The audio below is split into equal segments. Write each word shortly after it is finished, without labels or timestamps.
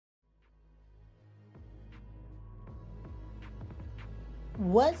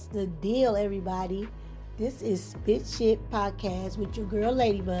What's the deal, everybody? This is Spit Shit Podcast with your girl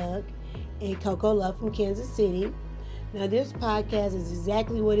Ladybug and Coco Love from Kansas City. Now, this podcast is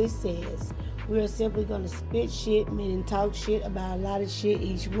exactly what it says. We are simply going to spit shit, meaning talk shit about a lot of shit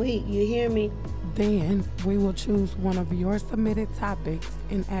each week. You hear me? Then we will choose one of your submitted topics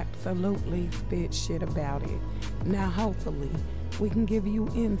and absolutely spit shit about it. Now, hopefully, we can give you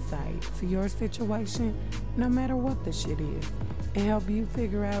insight to your situation, no matter what the shit is, and help you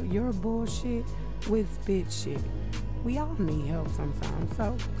figure out your bullshit with spit shit. We all need help sometimes,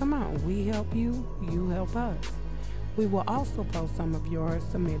 so come on, we help you, you help us. We will also post some of your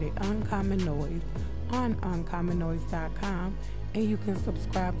submitted Uncommon Noise on uncommonnoise.com, and you can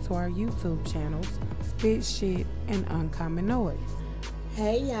subscribe to our YouTube channels, Spit Shit and Uncommon Noise.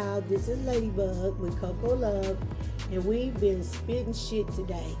 Hey y'all, this is Ladybug with Coco Love, and we've been spitting shit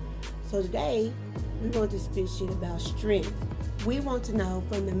today. So today, we want to spit shit about strength. We want to know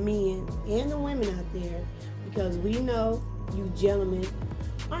from the men and the women out there, because we know you gentlemen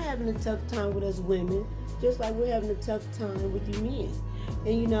are having a tough time with us women, just like we're having a tough time with you men.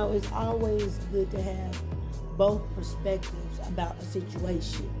 And you know, it's always good to have both perspectives about a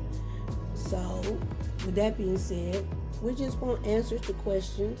situation. So, with that being said, we just want answers to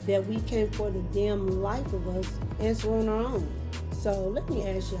questions that we can't for the damn life of us answer on our own. So, let me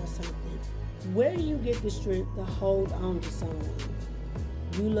ask y'all something. Where do you get the strength to hold on to someone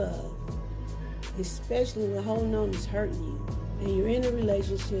you love, especially when holding on is hurting you and you're in a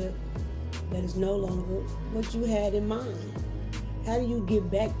relationship that is no longer what you had in mind? How do you get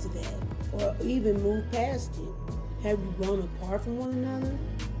back to that or even move past it? Have you grown apart from one another?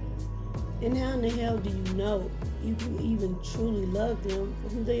 And how in the hell do you know if you even truly love them for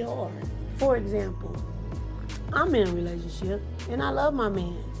who they are? For example, I'm in a relationship and I love my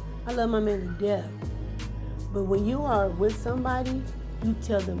man. I love my man to death. But when you are with somebody, you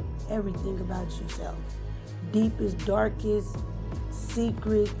tell them everything about yourself. Deepest, darkest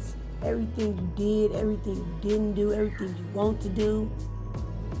secrets, everything you did, everything you didn't do, everything you want to do.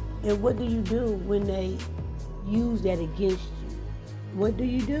 And what do you do when they use that against you? What do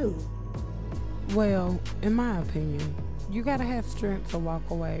you do? Well, in my opinion, you gotta have strength to walk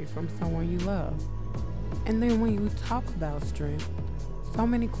away from someone you love. And then when you talk about strength, so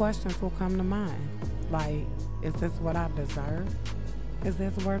many questions will come to mind. Like, is this what I deserve? Is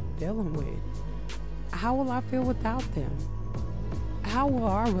this worth dealing with? How will I feel without them? How will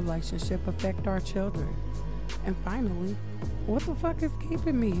our relationship affect our children? And finally, what the fuck is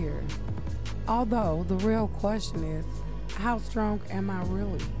keeping me here? Although the real question is, how strong am I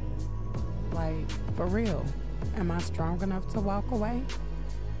really? Like, for real, am I strong enough to walk away?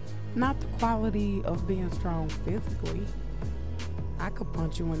 Not the quality of being strong physically. I could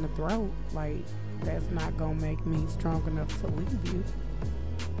punch you in the throat, like, that's not gonna make me strong enough to leave you.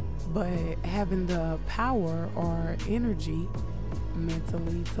 But having the power or energy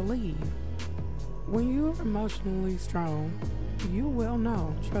mentally to leave. When you're emotionally strong, you will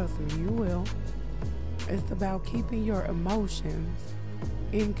know, trust me, you will. It's about keeping your emotions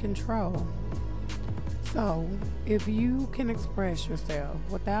in control. So, if you can express yourself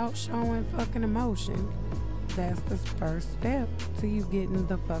without showing fucking emotion, that's the first step to you getting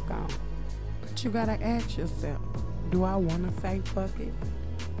the fuck on. But you gotta ask yourself, do I wanna say fuck it?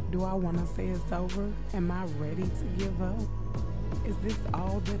 Do I wanna say it's over? Am I ready to give up? Is this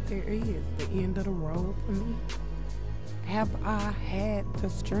all that there is, the end of the road for me? Have I had the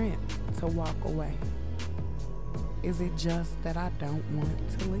strength to walk away? Is it just that I don't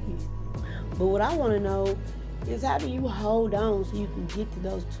want to leave? But what I want to know is, how do you hold on so you can get to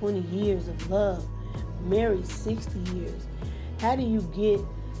those 20 years of love, married 60 years? How do you get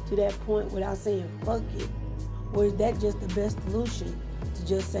to that point without saying fuck it? Or is that just the best solution, to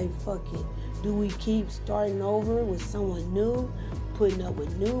just say fuck it? Do we keep starting over with someone new, putting up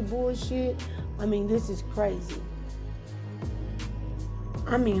with new bullshit? I mean, this is crazy.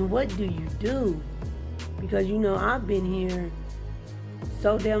 I mean, what do you do? Because, you know, I've been here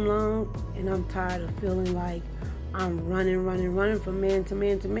so damn long, and I'm tired of feeling like I'm running from man to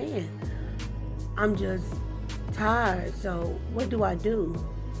man to man. I'm just tired. So what do I do?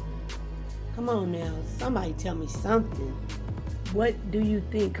 Come on now, somebody tell me something. What do you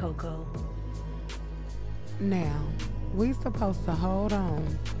think, Coco? Now, we supposed to hold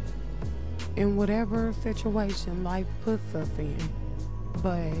on in whatever situation life puts us in,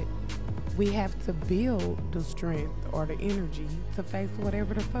 but we have to build the strength or the energy to face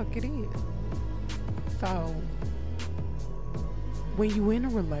whatever the fuck it is. So, when you in a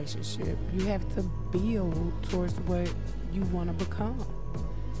relationship, you have to build towards what you want to become.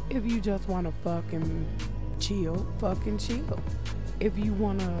 If you just want to fucking chill, fucking chill. If you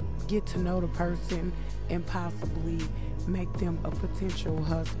want to get to know the person and possibly make them a potential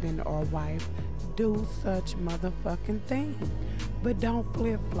husband or wife, do such motherfucking thing. But don't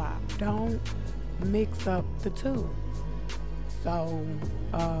flip-flop. Don't mix up the two. So,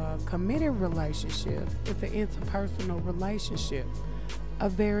 a committed relationship is an interpersonal relationship, a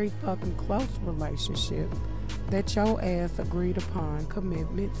very fucking close relationship that your ass agreed upon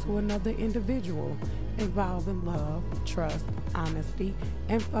commitment to another individual involving love, trust, honesty,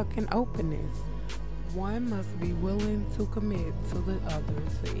 and fucking openness. One must be willing to commit to the other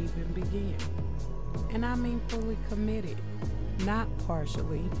to even begin. And I mean fully committed, not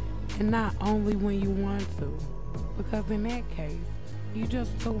partially, and not only when you want to. Because in that case, you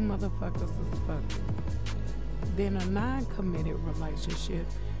just two motherfuckers is fucking. Then a non-committed relationship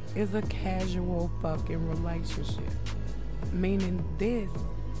is a casual fucking relationship. Meaning this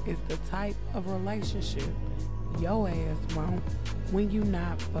is the type of relationship your ass want when you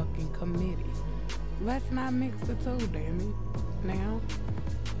not fucking committed. Let's not mix the two, damn it. Now,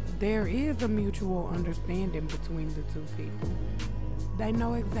 there is a mutual understanding between the two people. They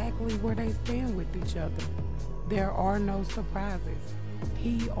know exactly where they stand with each other. There are no surprises.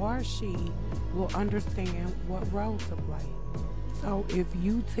 He or she will understand what role to play. So if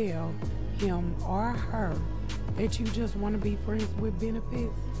you tell him or her that you just want to be friends with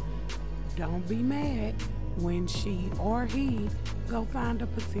benefits, don't be mad when she or he go find a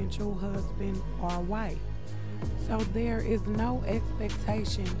potential husband or wife. So there is no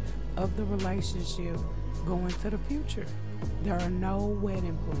expectation of the relationship going to the future. There are no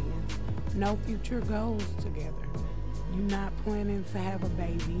wedding plans, no future goals together. You're not planning to have a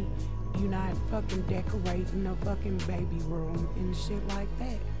baby. You're not fucking decorating a fucking baby room and shit like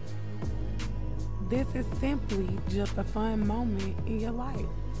that. This is simply just a fun moment in your life.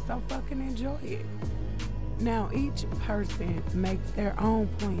 So fucking enjoy it. Now each person makes their own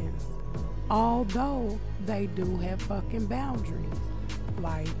plans, although they do have fucking boundaries.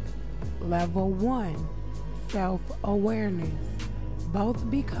 Like level 1, self-awareness. Both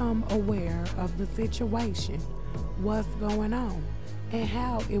become aware of the situation, what's going on, and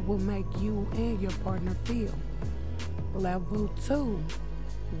how it will make you and your partner feel. Level 2,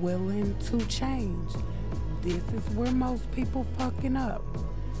 willing to change. This is where most people fucking up.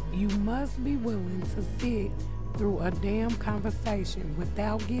 You must be willing to sit through a damn conversation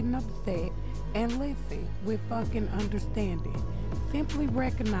without getting upset and listen with fucking understanding. Simply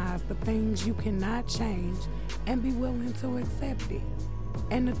recognize the things you cannot change and be willing to accept it.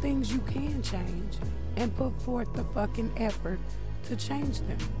 And the things you can change and put forth the fucking effort to change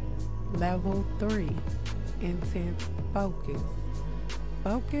them. Level 3, intense focus.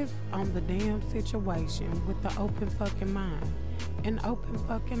 Focus on the damn situation with the open fucking mind and open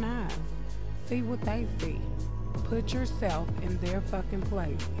fucking eyes. See what they see. Put yourself in their fucking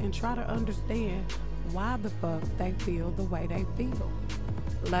place and try to understand why the fuck they feel the way they feel.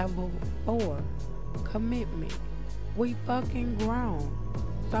 Level 4, commitment. We fucking grown,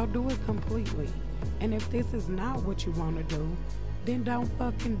 so do it completely. And if this is not what you want to do, then don't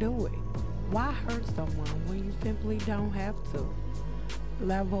fucking do it. Why hurt someone when you simply don't have to?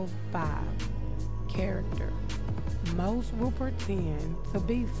 Level 5, character. Most will pretend to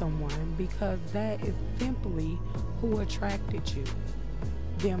be someone because that is simply who attracted you,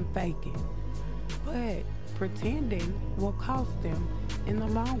 them faking. But pretending will cost them in the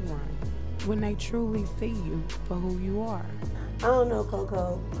long run when they truly see you for who you are. I don't know,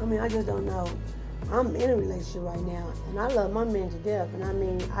 Coco. I just don't know. I'm in a relationship right now, and I love my man to death. And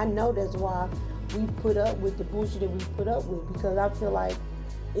I know that's why we put up with the bullshit that we put up with, because I feel like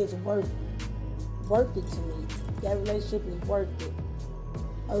it's worth it to me. That relationship is worth it.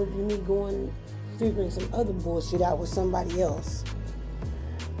 Other than me figuring some other bullshit out with somebody else.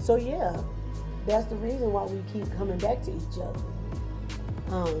 So yeah, that's the reason why we keep coming back to each other.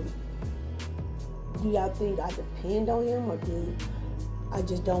 Do y'all think I depend on him, or do I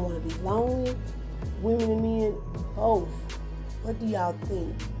just don't want to be lonely? Women and men, both. What do y'all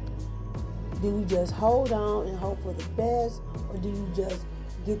think? Do we just hold on and hope for the best, or do you just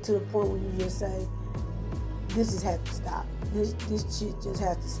get to the point where you just say, this has to stop. This shit just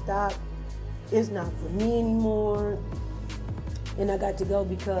has to stop. It's not for me anymore. And I got to go,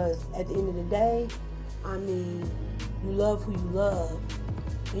 because at the end of the day, you love who you love,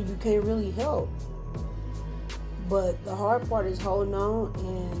 and you can't really help. But the hard part is holding on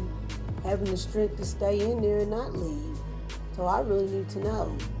and having the strength to stay in there and not leave. So I really need to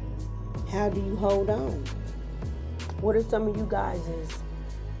know, how do you hold on? What are some of you guys'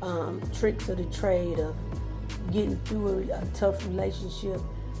 tricks of the trade of getting through a tough relationship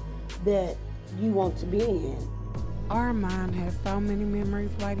that you want to be in? Our mind has so many memories,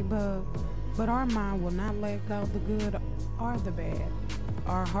 Ladybug, but our mind will not let go of the good or the bad.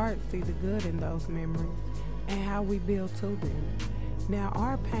 Our hearts see the good in those memories and how we build to them. Now,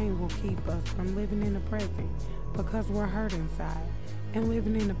 our pain will keep us from living in the present because we're hurt inside, and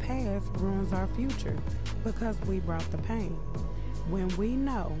living in the past ruins our future because we brought the pain. When we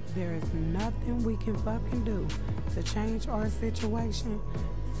know there is nothing we can fucking do to change our situation,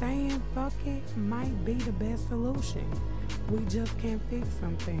 saying fuck it might be the best solution. We just can't fix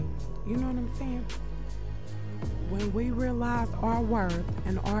some things. You know what I'm saying? When we realize our worth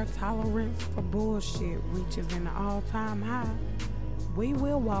and our tolerance for bullshit reaches an all-time high, we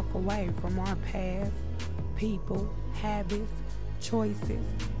will walk away from our past, people, habits, choices,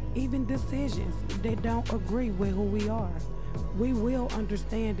 even decisions that don't agree with who we are. We will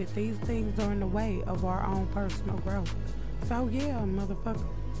understand that these things are in the way of our own personal growth. So yeah, motherfucker,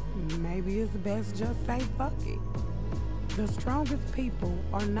 maybe it's best just say fuck it. The strongest people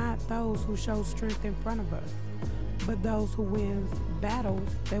are not those who show strength in front of us, but those who win battles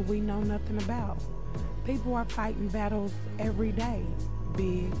that we know nothing about. People are fighting battles every day,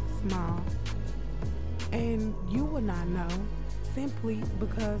 big, small, and you will not know simply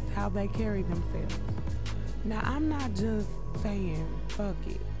because how they carry themselves. Now, I'm not just saying fuck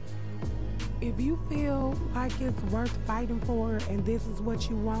it. If you feel like it's worth fighting for and this is what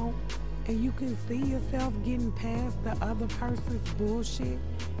you want, and you can see yourself getting past the other person's bullshit,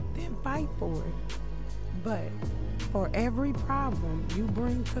 then fight for it. But for every problem you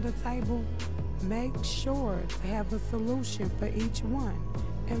bring to the table, make sure to have a solution for each one,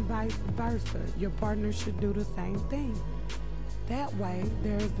 and vice versa. Your partner should do the same thing. That way,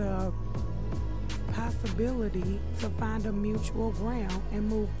 there's a possibility to find a mutual ground and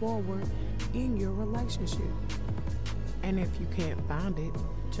move forward in your relationship. And if you can't find it,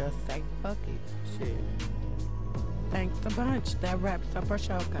 just say fuck it. Shit. Thanks a bunch. That wraps up our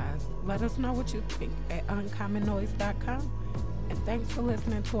show, guys. Let us know what you think at uncommonnoise.com. And thanks for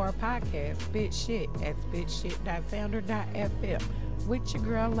listening to our podcast, Spit Shit, at spitshit.sounder.fm with your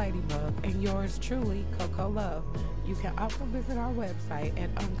girl Ladybug and yours truly, Coco Love. You can also visit our website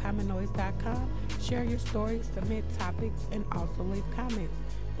at uncommonnoise.com, share your stories, submit topics, and also leave comments.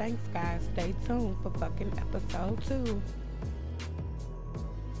 Thanks, guys. Stay tuned for fucking episode 2.